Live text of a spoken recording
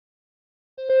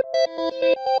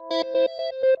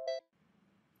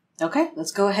Okay,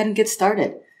 let's go ahead and get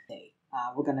started.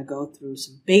 We're going to go through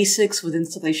some basics with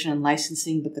installation and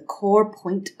licensing, but the core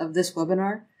point of this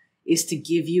webinar is to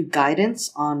give you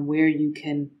guidance on where you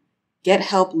can get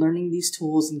help learning these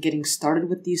tools and getting started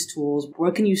with these tools.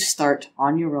 Where can you start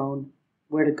on your own?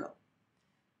 Where to go?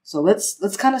 So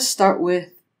let's kind of start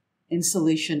with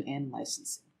installation and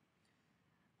licensing.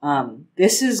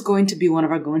 This is going to be one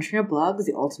of our GoEngineer blogs,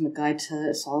 the ultimate guide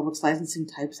to SOLIDWORKS licensing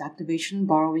types, activation, and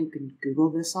borrowing. You can Google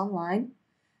this online.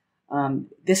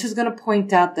 This is going to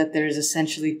point out that there's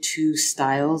essentially two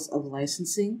styles of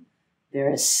licensing. There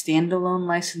is standalone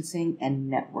licensing and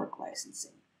network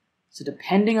licensing. So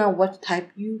depending on what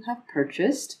type you have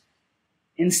purchased,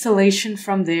 installation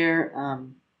from there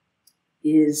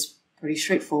is pretty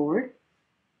straightforward.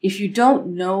 If you don't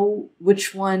know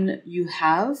which one you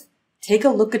have, take a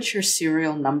look at your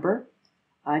serial number.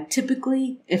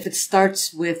 Typically, if it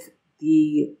starts with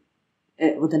a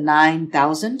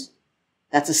 9000,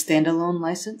 that's a standalone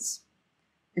license.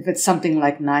 If it's something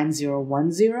like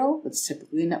 9010, that's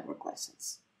typically a network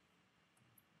license.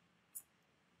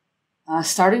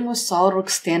 Starting with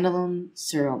SOLIDWORKS standalone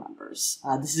serial numbers.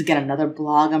 This is again another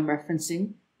blog I'm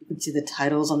referencing. You can see the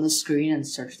titles on the screen and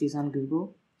search these on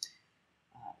Google.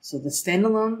 So the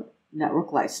standalone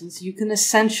network license, you can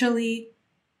essentially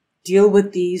deal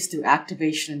with these through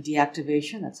activation and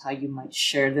deactivation. That's how you might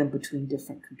share them between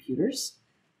different computers.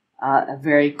 A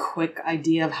very quick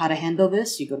idea of how to handle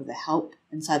this. You go to the help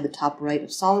inside the top right of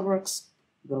SOLIDWORKS,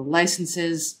 you go to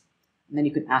licenses, and then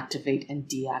you can activate and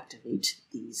deactivate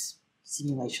these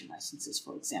simulation licenses,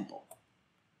 for example.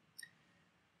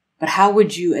 But how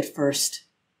would you at first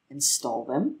install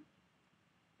them?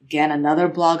 Again, another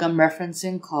blog I'm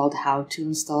referencing called How to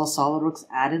Install SOLIDWORKS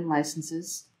Add-in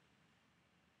Licenses.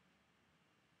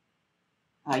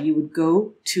 You would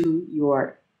go to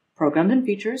your Programs and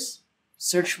Features,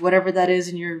 search whatever that is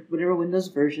in your whatever Windows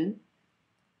version,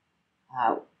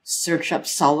 search up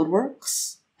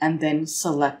SOLIDWORKS, and then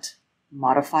select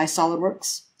Modify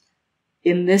SOLIDWORKS.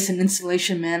 In this an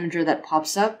installation manager that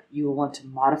pops up, you will want to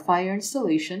modify your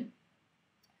installation,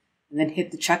 and then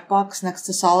hit the checkbox next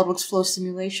to SOLIDWORKS Flow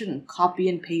Simulation and copy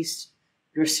and paste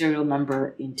your serial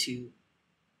number into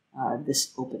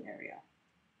this open area.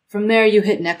 From there, you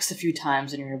hit next a few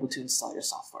times and you're able to install your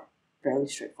software. Fairly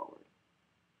straightforward.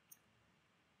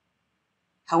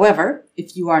 However,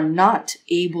 if you are not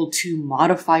able to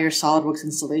modify your SOLIDWORKS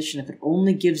installation, if it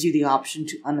only gives you the option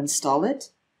to uninstall it,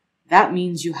 that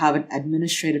means you have an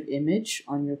administrative image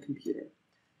on your computer.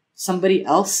 Somebody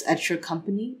else at your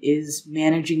company is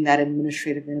managing that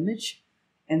administrative image,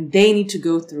 and they need to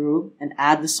go through and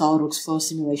add the SOLIDWORKS Flow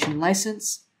Simulation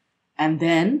license, and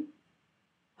then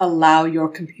allow your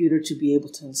computer to be able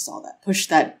to install that. Push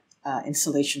that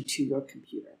installation to your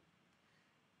computer.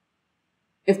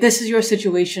 If this is your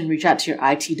situation, reach out to your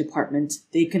IT department.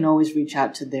 They can always reach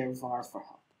out to their VAR for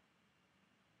help.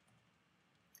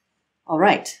 All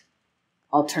right.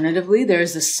 Alternatively, there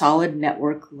is the Solid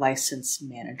Network License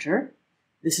Manager.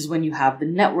 This is when you have the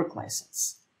network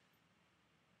license.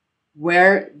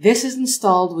 Where this is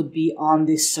installed would be on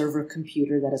the server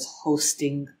computer that is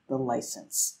hosting the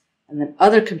license. And then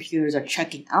other computers are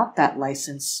checking out that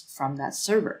license from that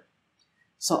server.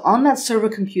 So on that server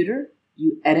computer,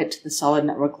 you edit the Solid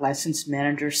Network License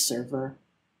Manager server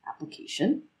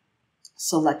application.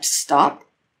 Select Stop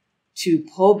to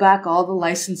pull back all the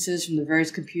licenses from the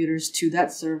various computers to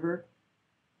that server.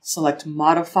 Select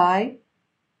Modify,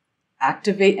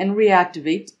 Activate and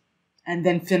Reactivate, and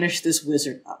then finish this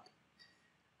wizard up.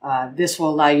 This will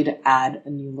allow you to add a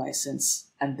new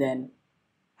license and then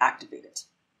activate it.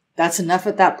 That's enough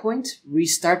at that point.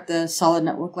 Restart the Solid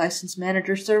Network License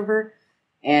Manager server,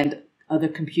 and other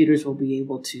computers will be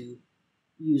able to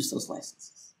use those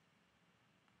licenses.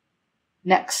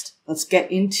 Next, let's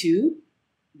get into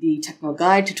the technical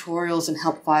guide, tutorials, and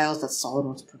help files that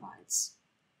SOLIDWORKS provides.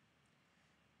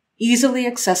 Easily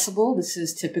accessible, this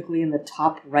is typically in the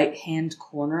top right-hand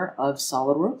corner of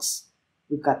SOLIDWORKS.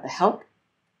 We've got the help.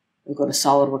 We'll go to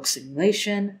SOLIDWORKS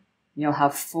Simulation, and you'll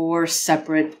have 4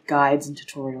 separate guides and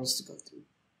tutorials to go through.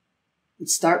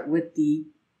 Let's start with the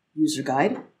user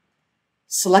guide.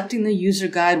 Selecting the user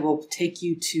guide will take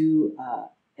you to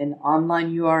an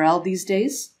online URL these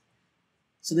days.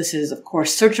 So this is, of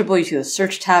course, searchable. You see the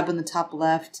search tab in the top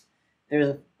left.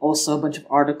 There's also a bunch of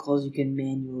articles you can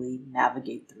manually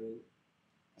navigate through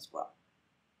as well.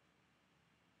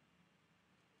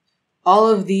 All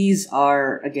of these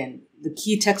are, again, the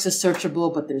key text is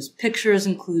searchable, but there's pictures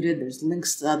included. There's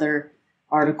links to other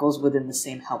articles within the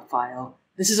same help file.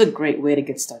 This is a great way to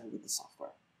get started with the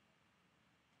software.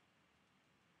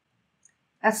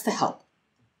 That's the help.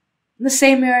 In the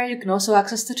same area, you can also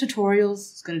access the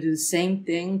tutorials. It's going to do the same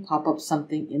thing, pop up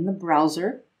something in the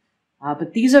browser.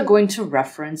 But these are going to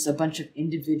reference a bunch of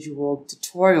individual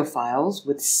tutorial files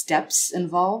with steps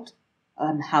involved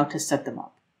on how to set them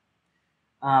up.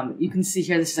 You can see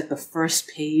here, this is like the first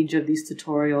page of these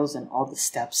tutorials, and all the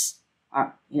steps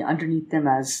are underneath them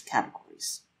as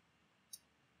categories.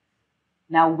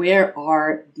 Now, where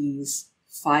are these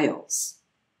files?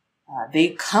 They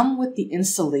come with the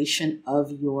installation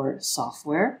of your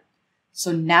software.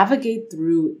 So navigate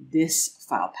through this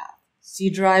file path. C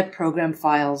drive, program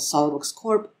files, SOLIDWORKS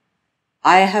Corp.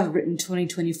 I have written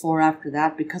 2024 after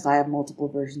that because I have multiple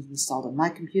versions installed on my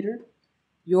computer.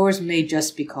 Yours may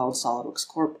just be called SOLIDWORKS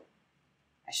Corp.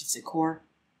 I should say Core.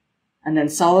 And then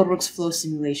SOLIDWORKS Flow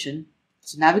Simulation.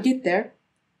 So navigate there.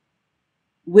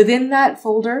 Within that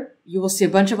folder, you will see a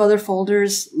bunch of other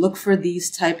folders. Look for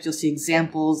these types. You'll see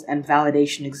examples and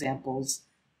validation examples.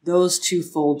 Those two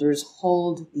folders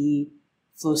hold the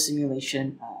flow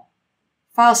simulation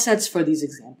file sets for these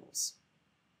examples.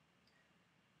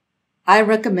 I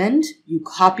recommend you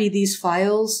copy these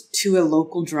files to a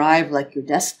local drive like your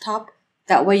desktop.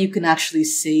 That way you can actually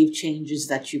save changes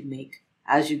that you make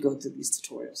as you go through these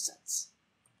tutorial sets.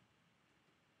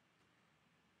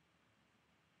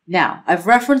 Now, I've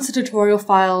referenced the tutorial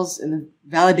files and the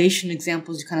validation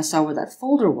examples. You kind of saw where that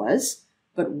folder was,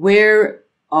 but where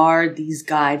are these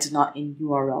guides not in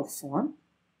URL form?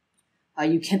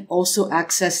 You can also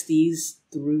access these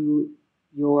through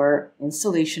your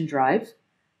installation drive.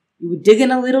 You would dig in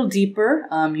a little deeper.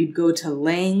 You'd go to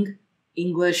Lang,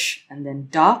 English, and then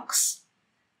Docs.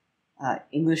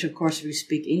 English, of course, if you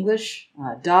speak English.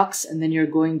 Docs, and then you're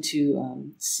going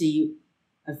to see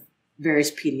various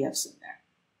PDFs in there.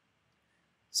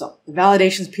 So the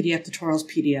validations PDF, tutorials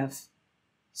PDF,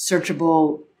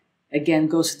 searchable, again,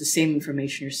 goes to the same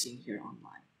information you're seeing here online.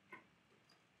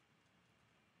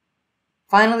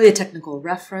 Finally, a technical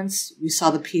reference. We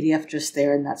saw the PDF just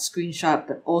there in that screenshot,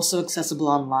 but also accessible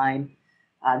online.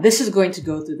 This is going to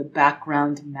go through the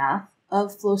background math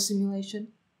of flow simulation.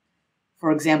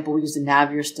 For example, we use the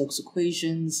Navier-Stokes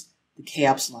equations, the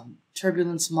K-epsilon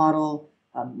turbulence model,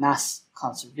 mass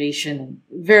conservation, and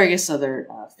various other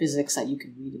physics that you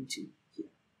can read into here.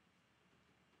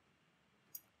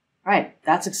 All right,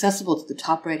 that's accessible to the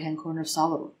top right-hand corner of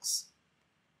SOLIDWORKS.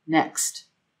 Next.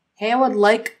 Hey, I would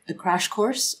like a crash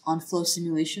course on flow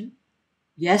simulation.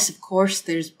 Yes, of course,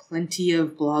 there's plenty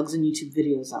of blogs and YouTube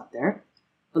videos out there,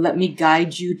 but let me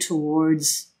guide you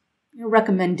towards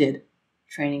recommended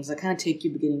trainings that kind of take you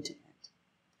beginning to end.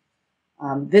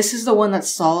 This is the one that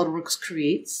SOLIDWORKS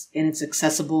creates, and it's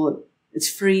accessible. It's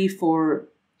free for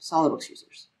SOLIDWORKS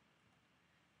users.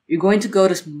 You're going to go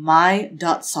to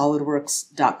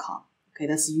my.solidworks.com. Okay,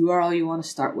 that's the URL you want to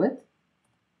start with.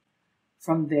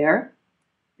 From there,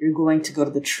 you're going to go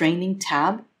to the training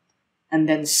tab and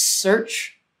then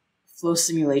search flow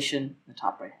simulation in the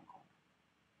top right hand corner.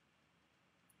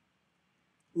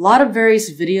 A lot of various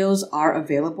videos are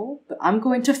available, but I'm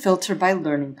going to filter by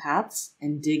learning paths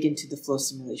and dig into the flow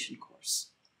simulation course.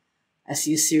 I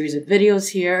see a series of videos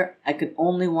here. I can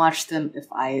only watch them if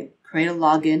I create a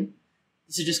login.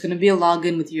 This is just going to be a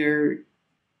login with your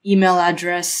email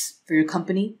address for your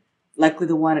company, likely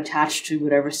the one attached to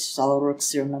whatever SOLIDWORKS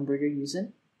serial number you're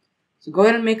using. So go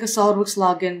ahead and make a SOLIDWORKS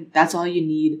login. That's all you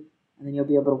need, and then you'll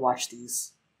be able to watch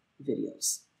these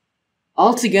videos.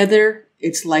 Altogether,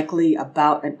 it's likely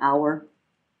about an hour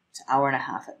to hour and a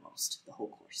half at most, the whole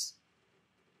course.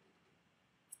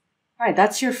 All right,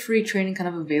 that's your free training kind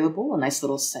of available, a nice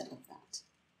little set of that.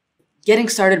 Getting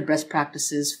started best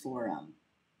practices for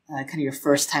kind of your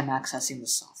first time accessing the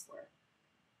software.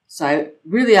 So I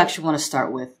really actually want to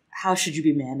start with how should you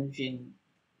be managing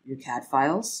your CAD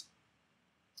files?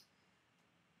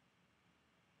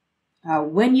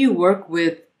 When you work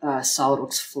with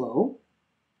SOLIDWORKS Flow,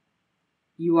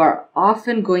 you are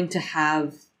often going to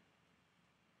have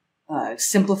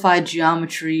simplified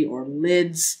geometry or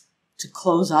lids to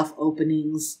close off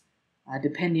openings,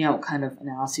 depending on what kind of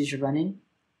analyses you're running.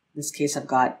 In this case, I've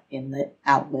got inlet,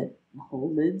 outlet, and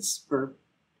hole lids for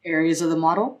areas of the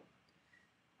model.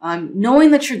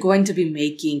 Knowing that you're going to be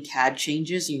making CAD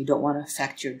changes and you don't want to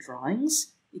affect your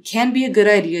drawings, it can be a good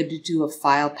idea to do a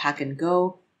file pack and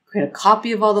go, create a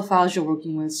copy of all the files you're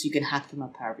working with so you can hack them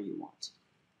up however you want.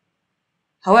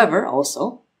 However,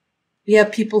 also, we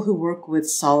have people who work with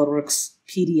SOLIDWORKS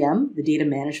PDM, the data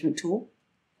management tool,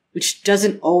 which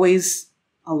doesn't always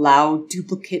allow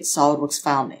duplicate SOLIDWORKS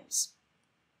file names.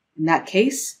 In that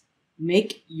case,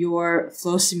 make your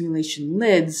flow simulation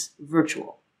lids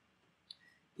virtual.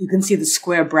 You can see the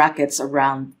square brackets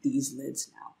around these lids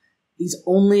now. These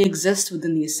only exist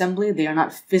within the assembly. They are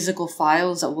not physical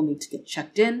files that will need to get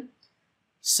checked in.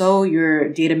 So your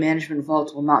data management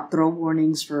vault will not throw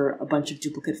warnings for a bunch of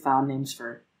duplicate file names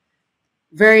for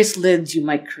various lids you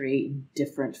might create in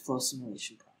different flow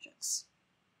simulation projects.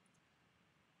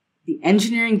 The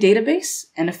engineering database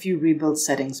and a few rebuild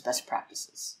settings best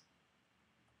practices.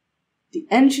 The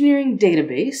engineering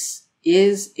database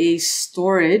is a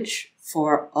storage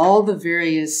for all the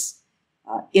various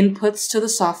inputs to the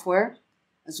software,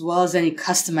 as well as any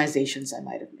customizations I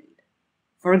might have made.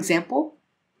 For example,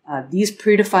 these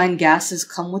predefined gases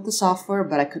come with the software,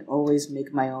 but I could always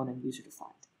make my own and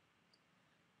user-defined.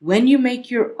 When you make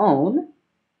your own,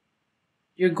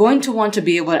 you're going to want to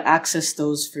be able to access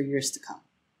those for years to come.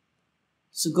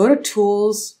 So go to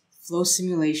Tools, Flow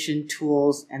Simulation,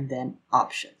 Tools, and then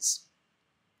Options.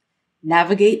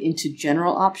 Navigate into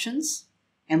General Options,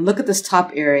 and look at this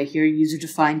top area here,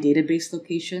 user-defined database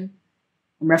location.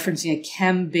 I'm referencing a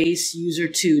chembase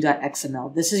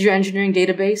user2.xml. This is your engineering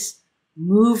database.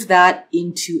 Move that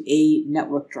into a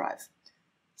network drive,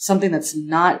 something that's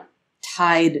not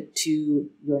tied to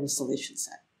your installation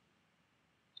set.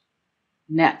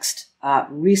 Next,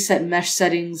 reset mesh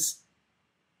settings.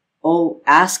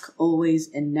 Ask, always,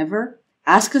 and never.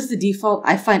 Ask is the default.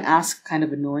 I find ask kind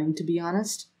of annoying, to be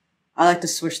honest. I like to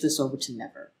switch this over to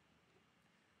never.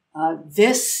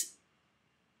 This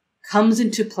comes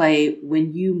into play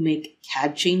when you make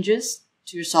CAD changes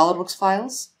to your SOLIDWORKS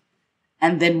files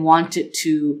and then want it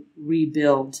to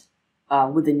rebuild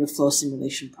within your flow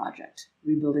simulation project,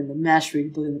 rebuilding the mesh,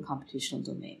 rebuilding the computational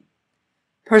domain.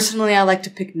 Personally, I like to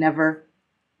pick never,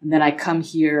 and then I come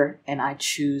here and I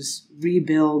choose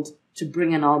rebuild to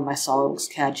bring in all of my SOLIDWORKS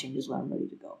CAD changes when I'm ready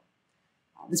to go.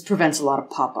 This prevents a lot of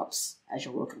pop-ups as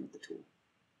you're working with the tool.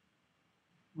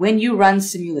 When you run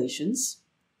simulations,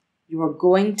 you are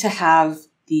going to have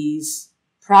these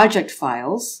project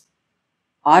files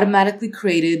automatically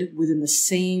created within the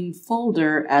same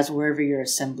folder as wherever your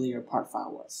assembly or part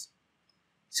file was.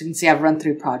 So you can see I've run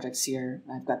 3 projects here,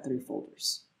 and I've got 3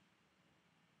 folders.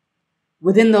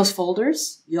 Within those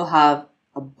folders, you'll have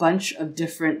a bunch of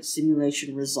different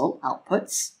simulation result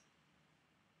outputs.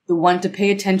 The one to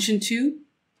pay attention to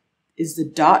is the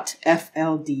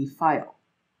 .fld file.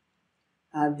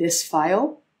 This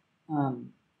file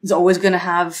is always going to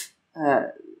have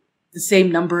the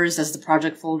same numbers as the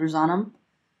project folders on them.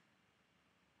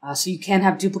 So you can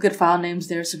have duplicate file names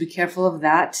there, so be careful of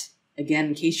that. Again,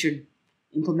 in case you're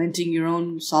implementing your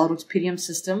own SOLIDWORKS PDM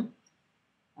system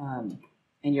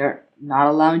and you're not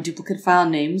allowing duplicate file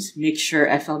names, make sure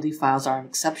FLD files are an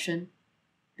exception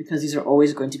because these are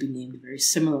always going to be named very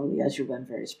similarly as you run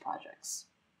various projects.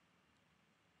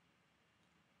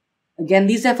 Again,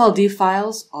 these FLD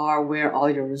files are where all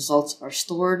your results are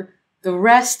stored. The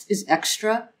rest is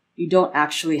extra. You don't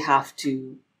actually have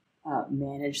to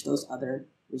manage those other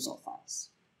result files.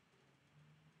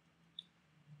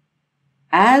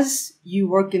 As you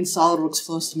work in SOLIDWORKS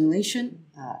Flow Simulation,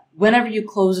 whenever you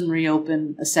close and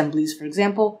reopen assemblies, for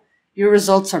example, your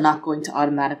results are not going to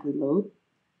automatically load.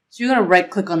 So you're going to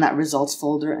right-click on that results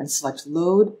folder and select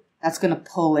Load. That's going to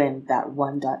pull in that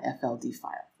one.fld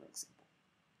file.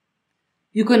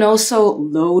 You can also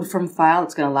load from file.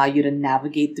 It's going to allow you to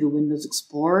navigate through Windows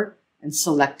Explorer and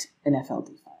select an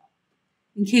FLD file.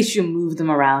 In case you move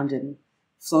them around and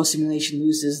Flow Simulation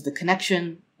loses the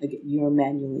connection, again, you're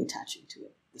manually attaching to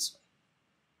it this way.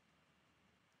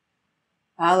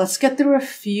 Let's get through a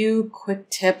few quick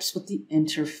tips with the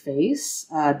interface.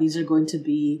 These are going to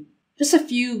be just a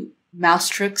few mouse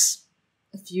tricks,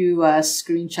 a few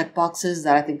screen checkboxes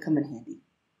that I think come in handy.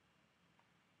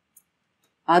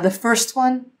 The first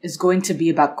one is going to be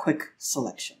about quick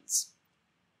selections.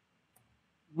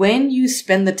 When you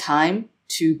spend the time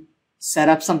to set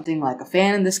up something like a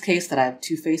fan, in this case that I have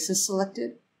 2 faces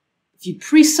selected, if you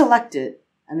pre-select it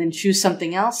and then choose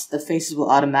something else, the faces will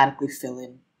automatically fill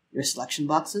in your selection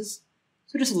boxes.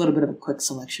 So just a little bit of a quick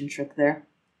selection trick there.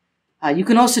 You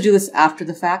can also do this after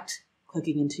the fact,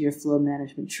 clicking into your flow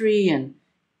management tree and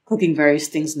clicking various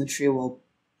things in the tree will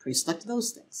pre-select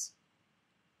those things.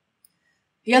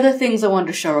 The other things I wanted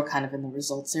to show are kind of in the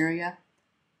results area.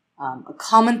 A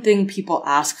common thing people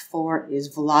ask for is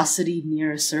velocity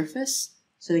near a surface,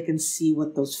 so they can see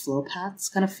what those flow paths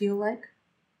kind of feel like.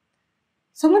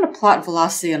 So I'm going to plot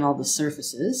velocity on all the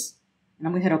surfaces, and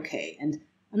I'm going to hit OK. And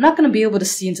I'm not going to be able to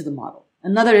see into the model.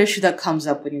 Another issue that comes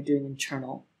up when you're doing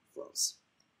internal flows.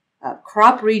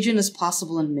 Crop region is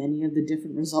possible in many of the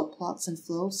different result plots in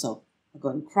Flow, so I'll go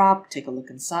ahead and crop, take a look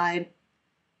inside.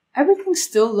 Everything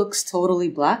still looks totally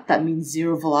black. That means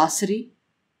 0 velocity,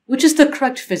 which is the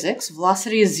correct physics.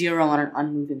 Velocity is 0 on an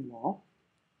unmoving wall.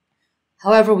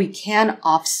 However, we can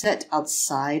offset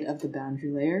outside of the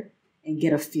boundary layer and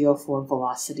get a feel for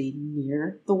velocity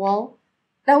near the wall.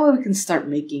 That way we can start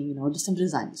making, just some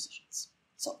design decisions.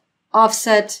 So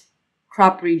offset,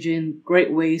 crop region,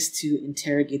 great ways to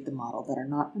interrogate the model that are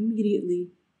not immediately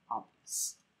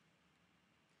obvious.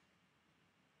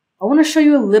 I want to show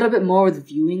you a little bit more with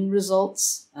viewing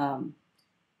results,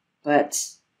 but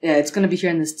yeah, it's going to be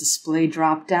here in this display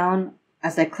drop down.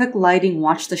 As I click lighting,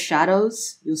 watch the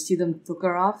shadows, you'll see them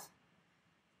flicker off.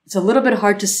 It's a little bit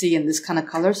hard to see in this kind of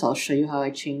color, so I'll show you how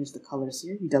I change the colors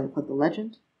here. You double click the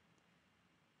legend,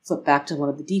 flip back to one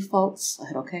of the defaults, I'll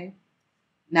hit OK.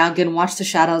 Now again, watch the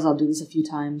shadows, I'll do this a few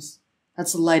times.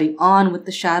 That's the lighting on with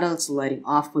the shadow, it's the lighting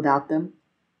off without them.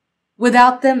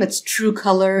 Without them, it's true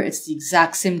color, it's the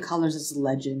exact same colors as the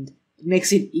legend. It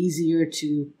makes it easier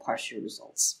to parse your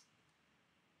results.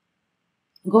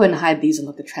 I'll go ahead and hide these and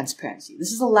look at transparency.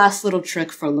 This is the last little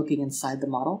trick for looking inside the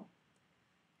model.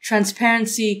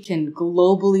 Transparency can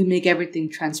globally make everything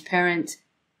transparent,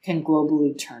 can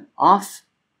globally turn off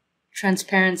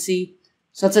transparency.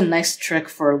 So that's a nice trick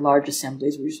for large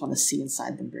assemblies where you just want to see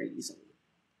inside them very easily.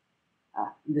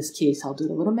 In this case, I'll do it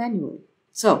a little manually.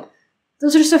 So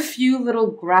those are just a few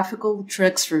little graphical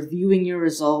tricks for viewing your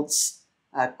results,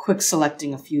 quick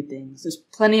selecting a few things. There's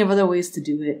plenty of other ways to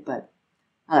do it, but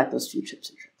I like those few tips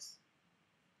and tricks.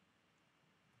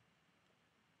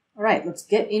 All right, let's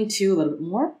get into a little bit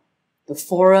more. The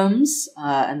forums,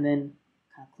 and then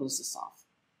kind of close this off.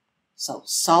 So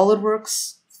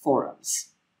SOLIDWORKS forums.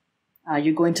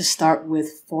 You're going to start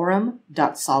with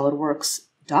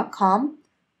forum.solidworks.com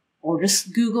or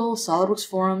just Google SOLIDWORKS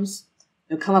forums.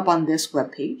 You'll come up on this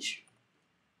web page.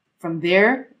 From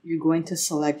there, you're going to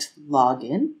select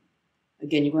login.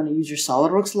 Again, you're going to use your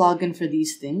SOLIDWORKS login for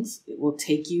these things. It will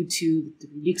take you to the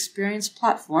 3D Experience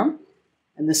platform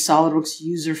and the SOLIDWORKS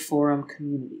user forum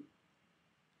community.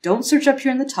 Don't search up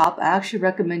here in the top. I actually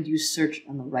recommend you search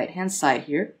on the right-hand side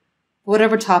here.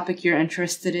 Whatever topic you're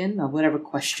interested in, or whatever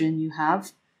question you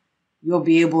have, you'll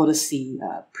be able to see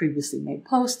previously made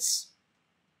posts,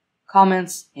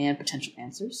 comments, and potential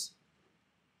answers.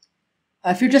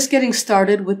 If you're just getting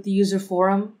started with the user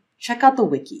forum, check out the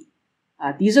wiki.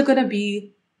 These are going to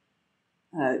be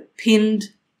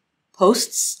pinned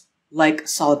posts like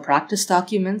solid practice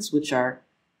documents, which are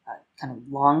kind of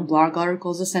long blog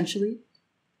articles essentially,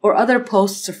 or other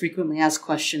posts or frequently asked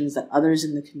questions that others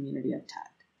in the community have tagged.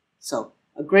 So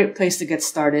a great place to get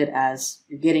started as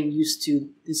you're getting used to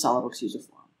the SOLIDWORKS user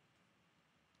forum.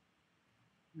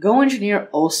 GoEngineer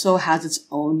also has its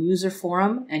own user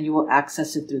forum, and you will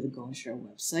access it through the GoEngineer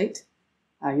website.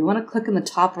 You want to click in the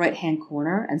top right-hand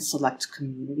corner and select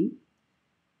Community.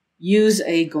 Use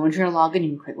a GoEngineer login. You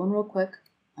can create one real quick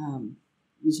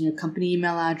using your company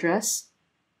email address.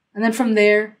 And then from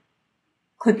there,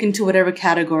 click into whatever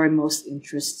category most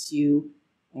interests you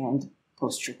and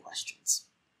post your questions.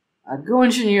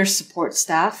 GoEngineer support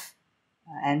staff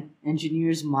and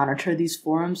engineers monitor these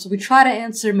forums. So we try to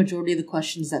answer majority of the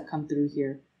questions that come through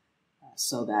here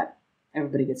so that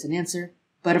everybody gets an answer.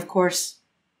 But of course,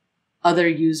 other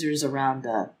users around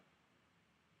the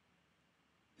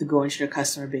GoEngineer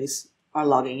customer base are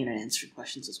logging in and answering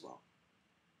questions as well.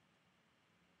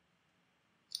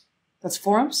 That's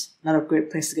forums, another great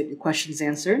place to get your questions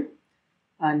answered.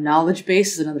 Knowledge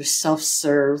base is another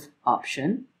self-serve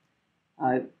option.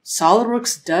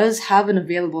 SOLIDWORKS does have an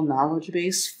available knowledge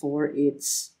base for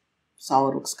its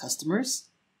SOLIDWORKS customers.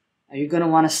 You're going to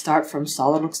want to start from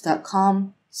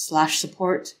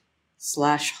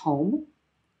solidworks.com/support/home.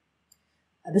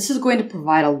 This is going to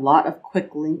provide a lot of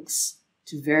quick links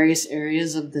to various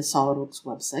areas of the SOLIDWORKS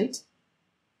website.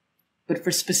 But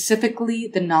for specifically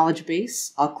the knowledge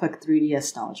base, I'll click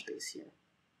 3DS knowledge base here.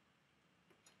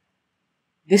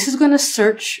 This is going to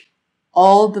search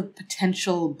all the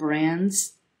potential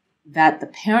brands that the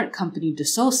parent company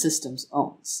Dassault Systems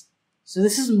owns. So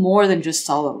this is more than just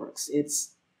SOLIDWORKS.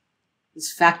 It's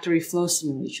this factory flow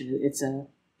simulation. It's a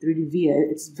 3D VIA.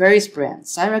 It's various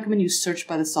brands. So I recommend you search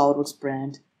by the SOLIDWORKS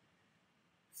brand,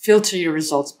 filter your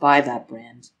results by that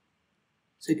brand,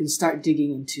 so you can start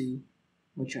digging into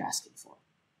what you're asking for.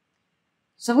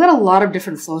 So I've got a lot of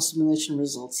different flow simulation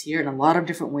results here and a lot of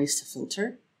different ways to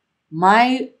filter.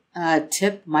 My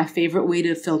my favorite way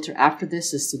to filter after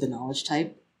this is through the knowledge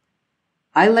type.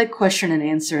 I like question and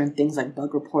answer and things like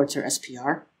bug reports or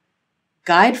SPR.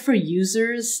 Guide for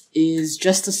users is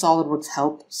just the SOLIDWORKS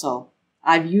help, so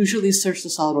I've usually searched the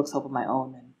SOLIDWORKS help on my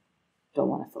own and don't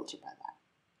want to filter by that.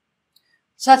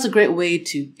 So that's a great way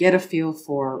to get a feel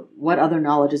for what other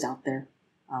knowledge is out there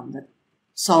that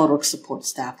SOLIDWORKS support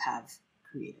staff have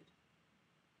created.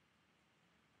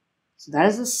 So that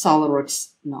is the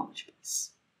SOLIDWORKS knowledge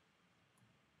base.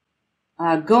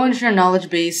 GoEngineer knowledge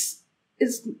base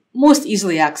is most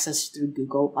easily accessed through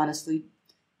Google, honestly.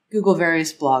 Google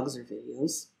various blogs or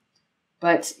videos.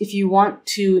 But if you want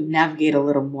to navigate a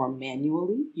little more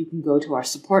manually, you can go to our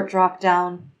support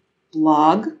dropdown,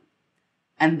 blog,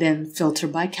 and then filter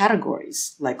by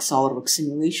categories, like SOLIDWORKS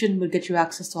Simulation would get you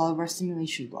access to all of our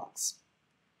simulation blogs.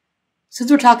 Since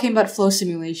we're talking about flow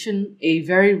simulation, a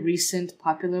very recent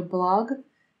popular blog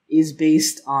is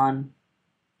based on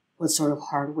what sort of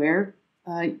hardware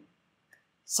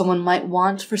someone might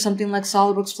want for something like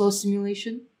SOLIDWORKS Flow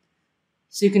Simulation.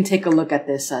 So you can take a look at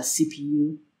this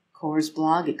CPU cores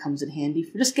blog. It comes in handy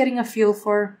for just getting a feel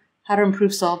for how to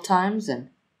improve solve times and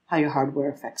how your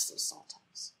hardware affects those solve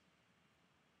times.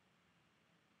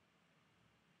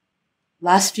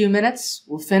 Last few minutes,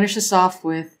 we'll finish this off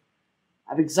with,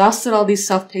 I've exhausted all these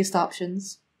self-paced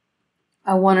options.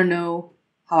 I want to know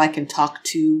how I can talk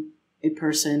to a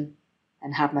person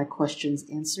and have my questions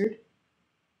answered.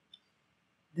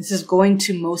 This is going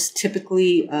to most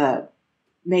typically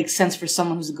make sense for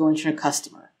someone who's a GoEngineer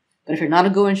customer. But if you're not a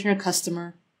GoEngineer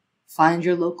customer, find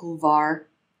your local VAR.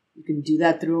 You can do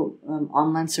that through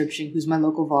online searching, who's my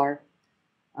local VAR.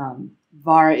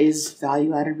 VAR is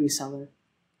value-added reseller.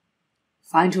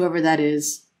 Find whoever that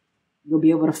is. You'll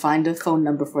be able to find a phone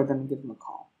number for them and give them a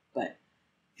call. But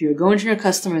if you're a GoEngineer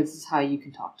customer, this is how you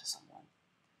can talk to someone.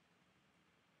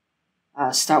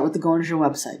 Start with the GoEngineer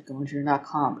website,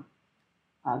 goengineer.com.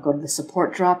 Go to the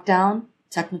support drop-down,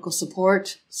 technical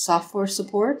support, software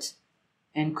support,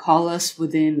 and call us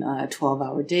within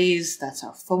 12-hour days. That's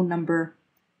our phone number.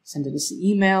 Send us an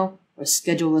email or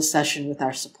schedule a session with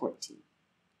our support team.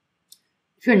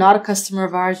 If you're not a customer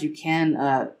of ours, you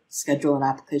can schedule an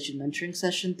application mentoring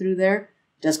session through there.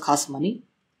 It does cost money.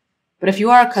 But if you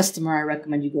are a customer, I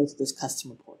recommend you go to this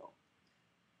customer portal.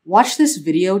 Watch this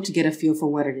video to get a feel for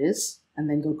what it is, and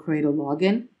then go create a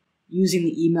login using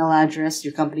the email address,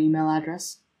 your company email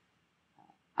address.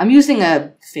 I'm using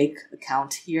a fake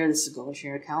account here. This is a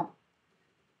GoEngineer account.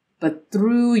 But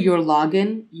through your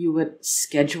login, you would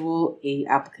schedule a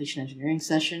application engineering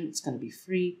session. It's going to be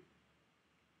free.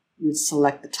 You would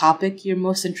select the topic you're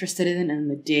most interested in and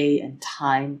the day and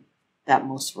time that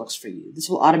most works for you. This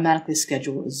will automatically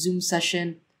schedule a Zoom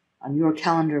session on your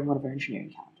calendar and one of our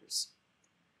engineering calendars.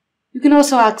 You can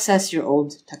also access your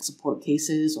old tech support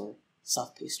cases or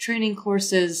self-paced training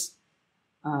courses,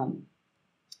 and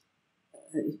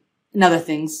other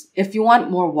things. If you want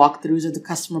more walkthroughs of the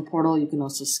customer portal, you can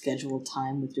also schedule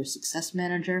time with your success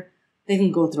manager. They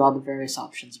can go through all the various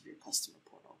options of your customer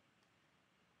portal.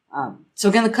 So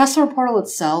again, the customer portal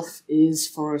itself is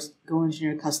for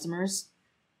GoEngineer customers,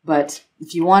 but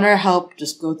if you want our help,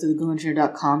 just go to the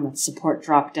goengineer.com, that's support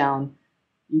dropdown.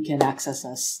 You can access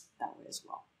us that way as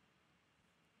well.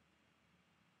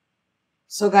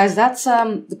 So guys, that's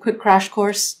the quick crash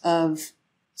course of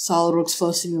SOLIDWORKS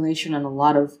Flow Simulation and a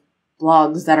lot of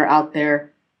blogs that are out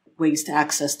there, ways to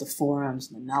access the forums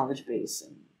and the knowledge base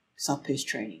and self-paced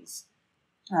trainings.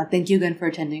 Thank you again for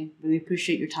attending. Really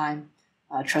appreciate your time,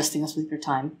 trusting us with your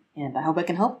time, and I hope I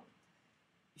can help.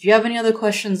 If you have any other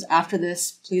questions after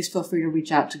this, please feel free to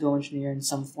reach out to GoEngineer in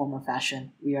some form or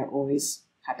fashion. We are always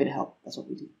happy to help. That's what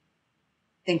we do.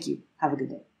 Thank you. Have a good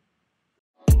day.